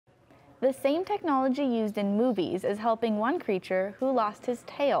The same technology used in movies is helping one creature who lost his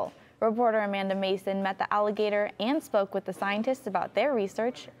tail. Reporter Amanda Mason met the alligator and spoke with the scientists about their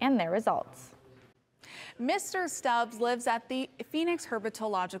research and their results. Mr. Stubbs lives at the Phoenix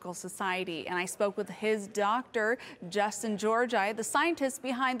Herpetological Society, and I spoke with his doctor, Justin Georgi, the scientist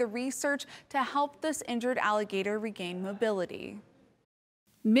behind the research to help this injured alligator regain mobility.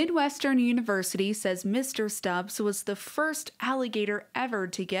 Midwestern University says Mr. Stubbs was the first alligator ever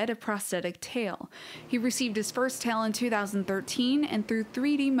to get a prosthetic tail. He received his first tail in 2013, and through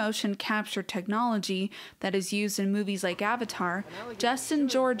 3D motion capture technology that is used in movies like Avatar, Justin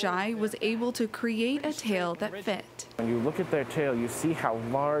Georgi was able to create a tail that fit. When you look at their tail, you see how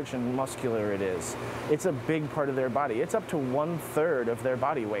large and muscular it is. It's a big part of their body. It's up to 1/3 of their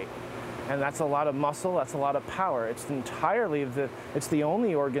body weight. And that's a lot of muscle, that's a lot of power. It's the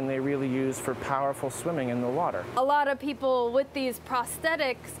only organ they really use for powerful swimming in the water. A lot of people with these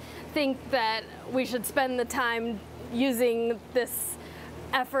prosthetics think that we should spend the time using this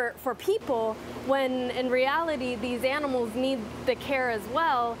effort for people, when in reality these animals need the care as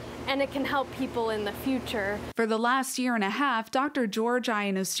well, and it can help people in the future. For the last year and a half, Dr. Georgi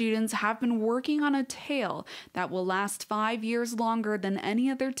and his students have been working on a tail that will last 5 years longer than any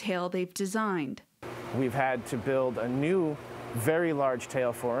other tail they've designed. We've had to build a new, very large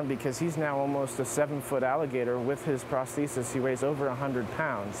tail for him because he's now almost a 7-foot alligator. With his prosthesis, he weighs over 100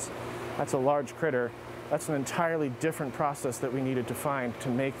 pounds. That's a large critter. That's an entirely different process that we needed to find to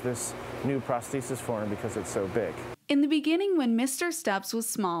make this new prosthesis for him because it's so big. In the beginning, when Mr. Stubbs was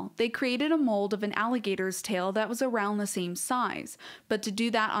small, they created a mold of an alligator's tail that was around the same size. But to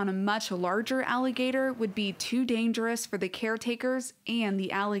do that on a much larger alligator would be too dangerous for the caretakers and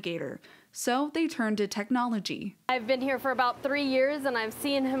the alligator. So they turned to technology. I've been here for about 3 years, and I've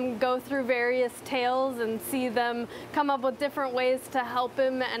seen him go through various tails and see them come up with different ways to help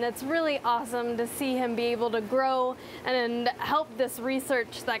him, and it's really awesome to see him be able to grow and help this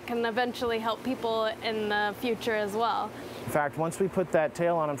research that can eventually help people in the future as well. In fact, once we put that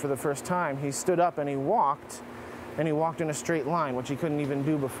tail on him for the first time, he stood up and he walked in a straight line, which he couldn't even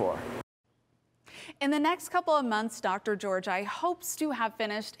do before. In the next couple of months, Dr. Georgi hopes to have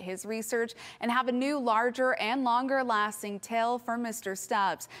finished his research and have a new, larger and longer lasting tail for Mr.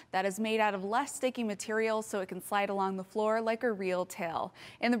 Stubbs that is made out of less sticky material so it can slide along the floor like a real tail.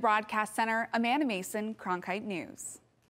 In the broadcast center, Amanda Mason, Cronkite News.